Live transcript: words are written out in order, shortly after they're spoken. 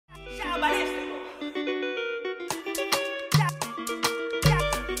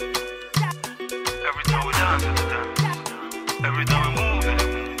Every time we move,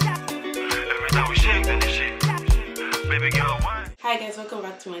 every time we shake, then shit. Baby girl, why? Hi guys, welcome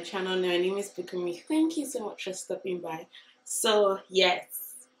back to my channel. My name is Photogenic. Thank you so much for stopping by. So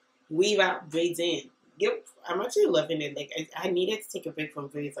yes, weave out braids in. Yep, I'm actually loving it. Like I needed to take a break from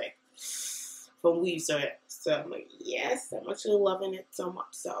braids, like from weaves. So I'm like, yes, I'm actually loving it so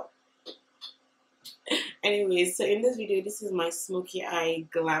much. So anyways, so in this video, this is my smoky eye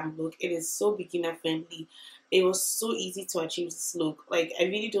glam look. It is so beginner friendly. It was so easy to achieve this look. Like I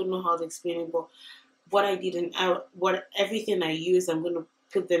really don't know how to explain it, but what I did and everything I use, I'm going to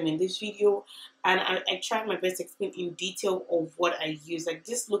put them in this video, and I tried my best to explain in detail of what I use. Like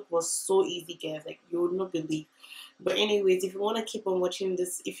this look was so easy, guys, like you would not believe. But anyways, if you want to keep on watching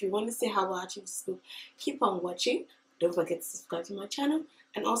this, if you want to see how I achieve this look, keep on watching. Don't forget to subscribe to my channel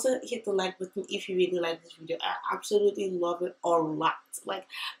and also hit the like button if you really like this video. I absolutely love it a lot, like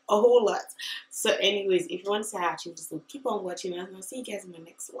a whole lot. So anyways, if you want to see how I achieve this look, keep on watching, and I'll see you guys in my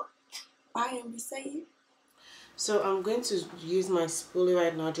next one. Bye, and be safe. So I'm going to use my spoolie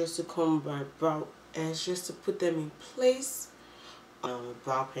right now just to comb my brow edge, just to put them in place.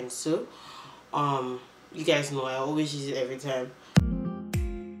 Brow pencil. You guys know I always use it every time.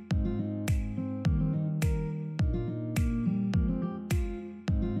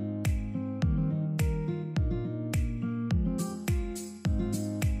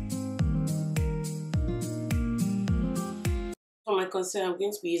 For my concealer, I'm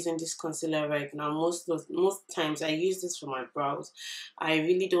going to be using this concealer right now. Most times I use this for my brows. I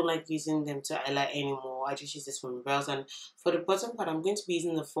really don't like using them to highlight anymore. I just use this for my brows. And for the bottom part, I'm going to be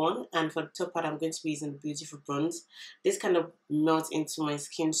using the fawn, and for the top part, I'm going to be using the beautiful bronze. This kind of melts into my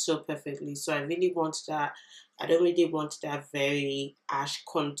skin so perfectly. So I really want that. I don't really want that very ash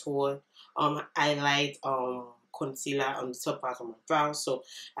contour highlight concealer on the top part of my brows. So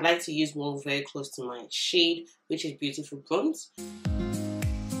I like to use one very close to my shade, which is beautiful bronze.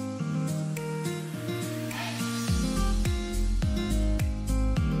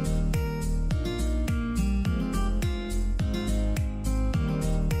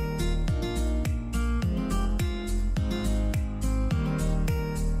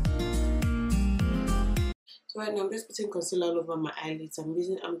 So right now I'm just putting concealer all over my eyelids. I'm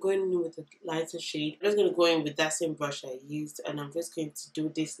going in with a lighter shade. I'm just going to go in with that same brush I used, and I'm just going to do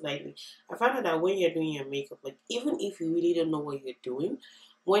this lightly. I found out that when you're doing your makeup, like even if you really don't know what you're doing,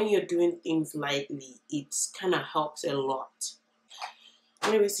 when you're doing things lightly, it kind of helps a lot.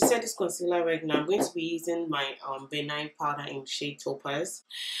 Anyways, to set this concealer right now, I'm going to be using my benign powder in shade Topaz.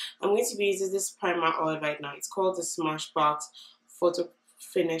 I'm going to be using this primer oil right now. It's called the Smashbox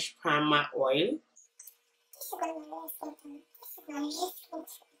PhotoFinish Primer Oil. I'm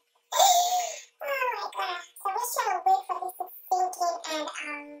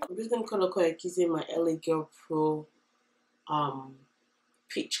just going to color correct using my LA Girl Pro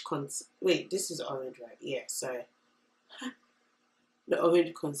peach concealer. Wait, this is orange, right? Yeah, sorry. The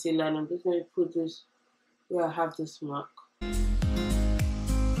orange concealer, and I'm just going to put this where I have this mark.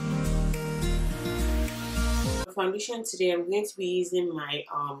 For foundation today, I'm going to be using my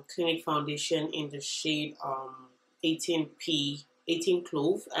Clinique foundation in the shade 18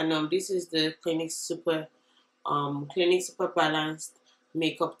 Clove, and this is the Clinique Super Balanced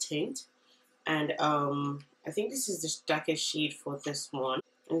Makeup Tint, and I think this is the darkest shade for this one.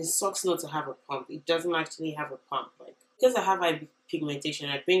 And it sucks not to have a pump. It doesn't actually have a pump, like because I have eye pigmentation.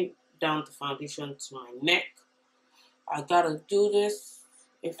 I bring down the foundation to my neck. I gotta do this.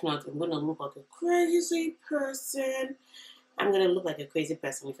 If not, I'm gonna look like a crazy person. I'm gonna look like a crazy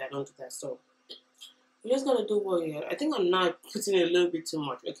person if I don't do that. So you're just gonna do what you. I think I'm not putting a little bit too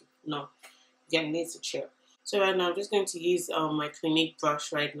much. Okay, no, yeah, it needs to chill. So right now I'm just going to use my Clinique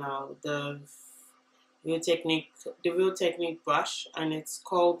brush right now, the Real Technique brush, and it's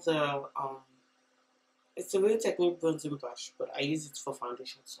called the it's a Real Technique bronzing brush, but I use it for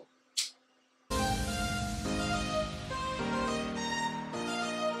foundation. So.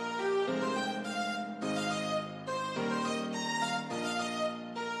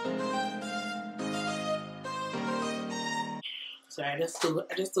 Sorry, I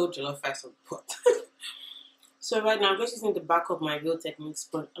just told you off fast on the pot. So right now I'm just using the back of my Real Technique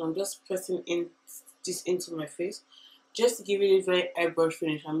sponge, and I'm just pressing this into my face, just to give it a very airbrush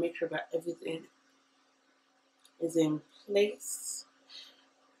finish and make sure that everything is in place.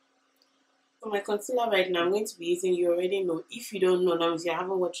 For my concealer right now, I'm going to be using, you already know, if you don't know, now if you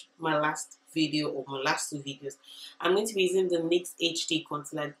haven't watched my last video or my last two videos, I'm going to be using the NYX HD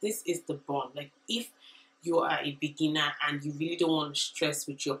concealer. This is the bomb. Like if you are a beginner and you really don't want to stress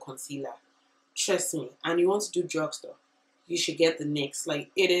with your concealer, trust me, and you want to do drugstore, you should get the NYX.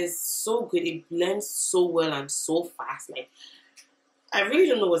 Like, it is so good. It blends so well and so fast. Like, I really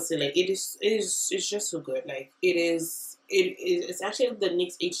don't know what to say. Like, it's just so good. Like, it's actually the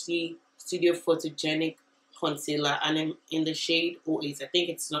NYX HD Studio Photogenic concealer, and I'm in the shade 08. I think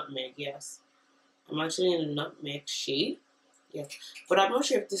it's Nutmeg. Yes, I'm actually in the Nutmeg shade. Yes, but I'm not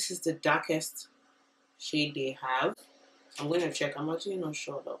sure if this is the darkest shade they have. I'm going to check. I'm actually not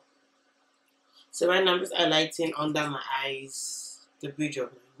sure though. So right now I'm just highlighting under my eyes, the bridge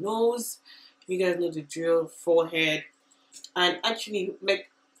of my nose. You guys know the drill, forehead. And actually, like,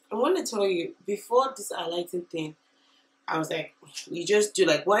 I want to tell you, before this highlighting thing, I was like, you just do,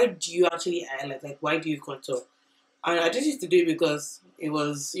 like, why do you actually highlight? Like, why do you contour? And I just used to do it because it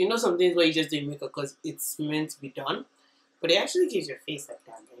was, you know, some things where you just do makeup because it's meant to be done. But it actually gives your face like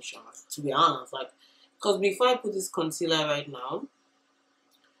that dimension, to be honest. Like, because before I put this concealer right now,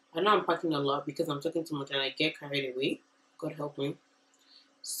 I know I'm packing a lot because I'm talking too much and I get carried away. God help me.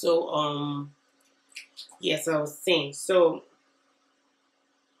 So, yes, I was saying. So,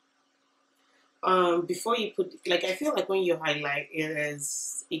 before you put, like, I feel like when you highlight,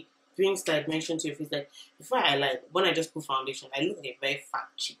 it brings dimension to your face. Like, before I highlight, when I just put foundation, I look like a very fat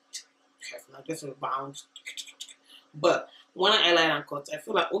cheek. Like, just a bound. But when I highlight and cut, I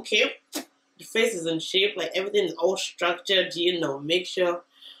feel like, okay, the face is in shape, like everything is all structured, you know, make sure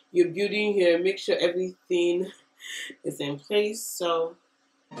you're building here, make sure everything is in place. So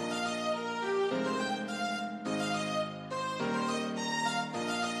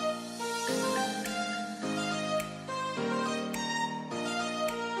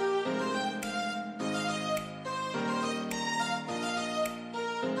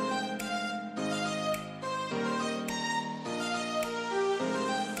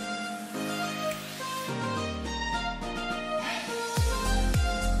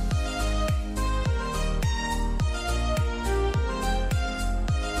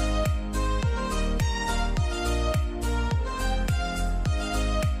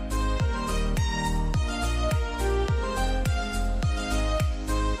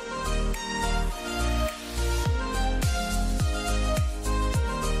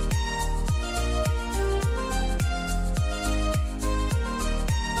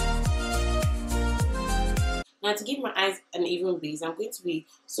now to give my eyes an even base, I'm going to be,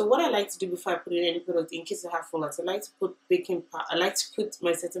 so what I like to do before I put in any product, in case I have fallouts, I like to put baking powder, I like to put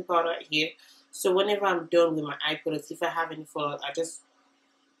my setting powder here. So whenever I'm done with my eye products, if I have any fallout, I just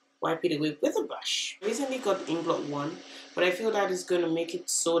wipe it away with a brush. I recently got the Inglot one, but I feel that is going to make it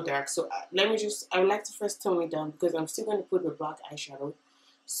so dark. So I would like to first tone it down because I'm still going to put the black eyeshadow.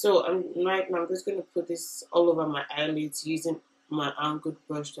 So right now I'm just going to put this all over my eyelids using my angled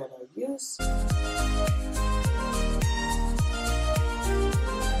brush that I use.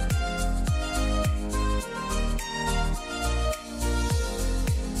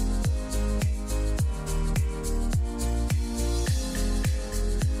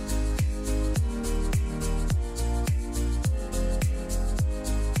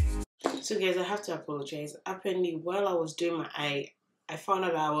 So guys, I have to apologize. Apparently, while I was doing my eye, I found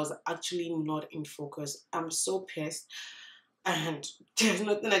out that I was actually not in focus. I'm so pissed, and there's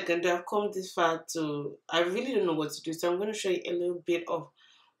nothing I can do. I've come this far to, I really don't know what to do. So I'm going to show you a little bit of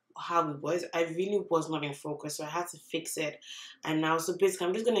how it was. I really was not in focus, so I had to fix it. And now, so basically,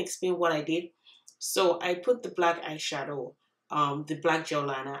 I'm just going to explain what I did. So I put the black eyeshadow, the black gel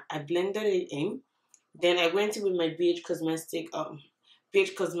liner. I blended it in. Then I went in with my BH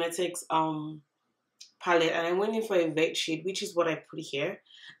Cosmetics palette, and I went in for a red shade, which is what I put here,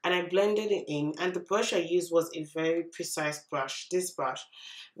 and I blended it in. And the brush I used was a very precise brush, this brush.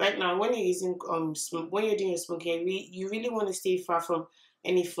 Right now, when you're using when you're doing your smoking, you really want to stay far from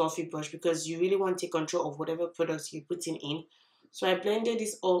any fluffy brush because you really want to take control of whatever products you're putting in. So I blended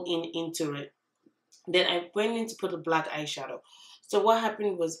this all into it. Then I went in to put a black eyeshadow. So what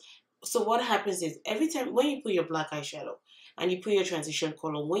happens is every time when you put your black eyeshadow and you put your transition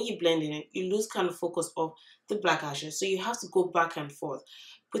color, when you blend in it, you lose kind of focus of the black eyeshadow. So you have to go back and forth,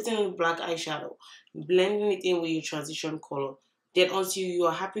 putting in the black eyeshadow, blending it in with your transition color, then until you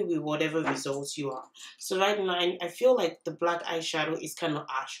are happy with whatever results you are. So right now, I feel like the black eyeshadow is kind of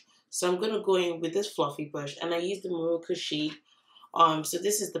ash. So I'm going to go in with this fluffy brush, and I use the Morocco shade. So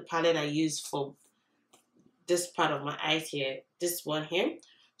this is the palette I use for this part of my eyes here, this one here.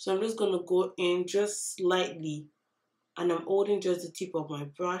 So I'm just going to go in just slightly, and I'm holding just the tip of my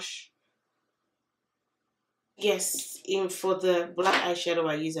brush. Yes, for the black eyeshadow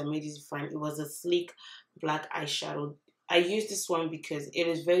I used, I made it fine. It was a sleek black eyeshadow. I use this one because it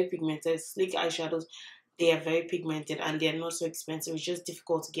is very pigmented. Sleek eyeshadows, they are very pigmented and they are not so expensive. It's just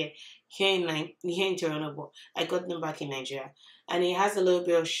difficult to get here in Toronto, but I got them back in Nigeria. And it has a little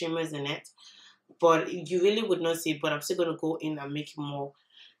bit of shimmers in it, but you really would not see it. But I'm still gonna go in and make it more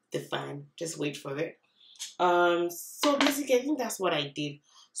defined. Just wait for it. So basically, I think that's what I did.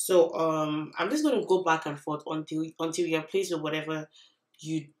 So I'm just gonna go back and forth until you're pleased with whatever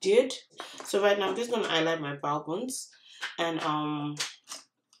you did. So right now I'm just gonna highlight my brow bones, and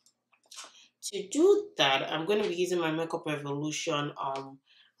to do that I'm gonna be using my Makeup Revolution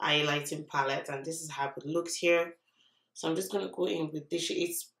highlighting palette, and this is how it looks here. So I'm just gonna go in with this shade.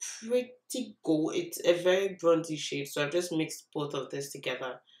 It's pretty gold. It's a very bronzy shade, so I've just mixed both of this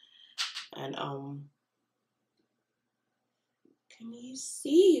together, and can you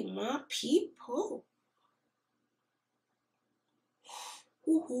see, my people?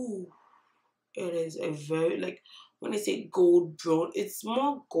 Woohoo! It is a very, like, when I say gold brown, it's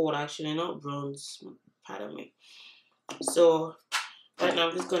more gold actually, not bronze. Pardon me. So right now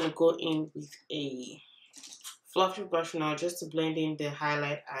I'm just gonna go in with a fluffy brush now, just to blend in the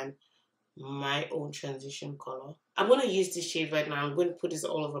highlight and my own transition color. I'm gonna use this shade right now. I'm gonna put this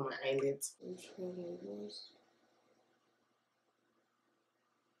all over my eyelids.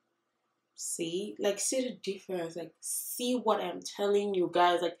 See, like, see the difference, like, see what I'm telling you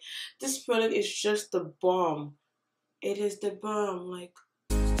guys, like, this product is just the bomb. It is the bomb, like.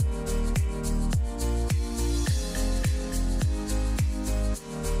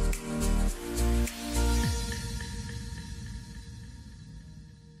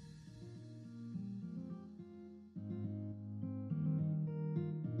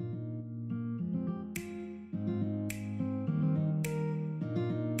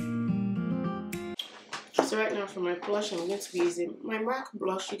 So right now for my blush, I'm going to be using my MAC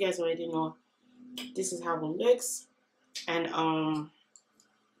blush. You guys already know this is how it looks. And I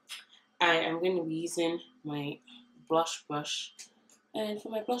am going to be using my blush brush. And for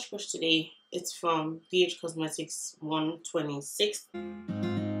my blush brush today, it's from BH Cosmetics 126.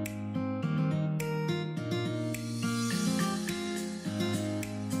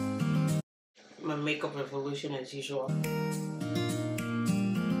 My Makeup Revolution as usual.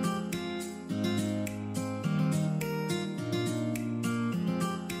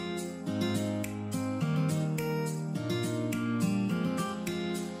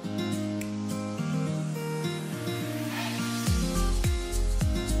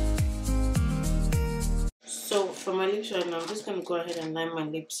 So for my lips right now, I'm just gonna go ahead and line my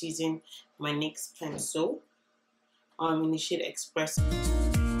lips using my NYX pencil. In the shade Express.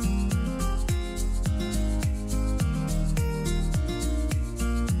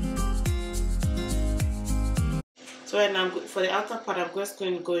 So right now, for the outer part, I'm just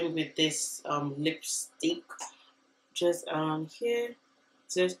going to go in with this lipstick, just here,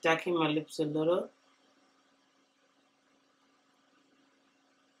 just darken my lips a little.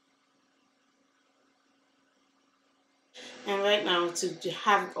 And right now, to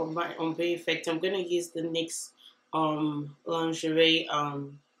have my ombre effect, I'm going to use the NYX lingerie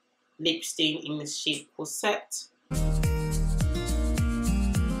lip stain in the shade Posette.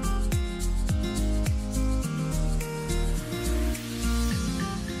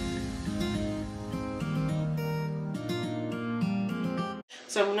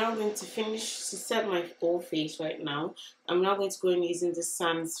 So I'm now going to finish to set my whole face right now. I'm now going to go in using the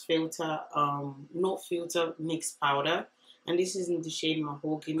SansNofilter No Filter Mix Powder. And this is in the shade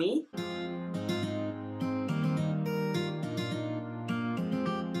Mahogany.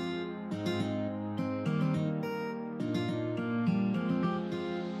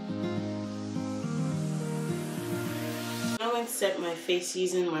 I'm going to set my face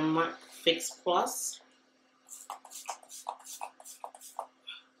using my MAC Fix Plus.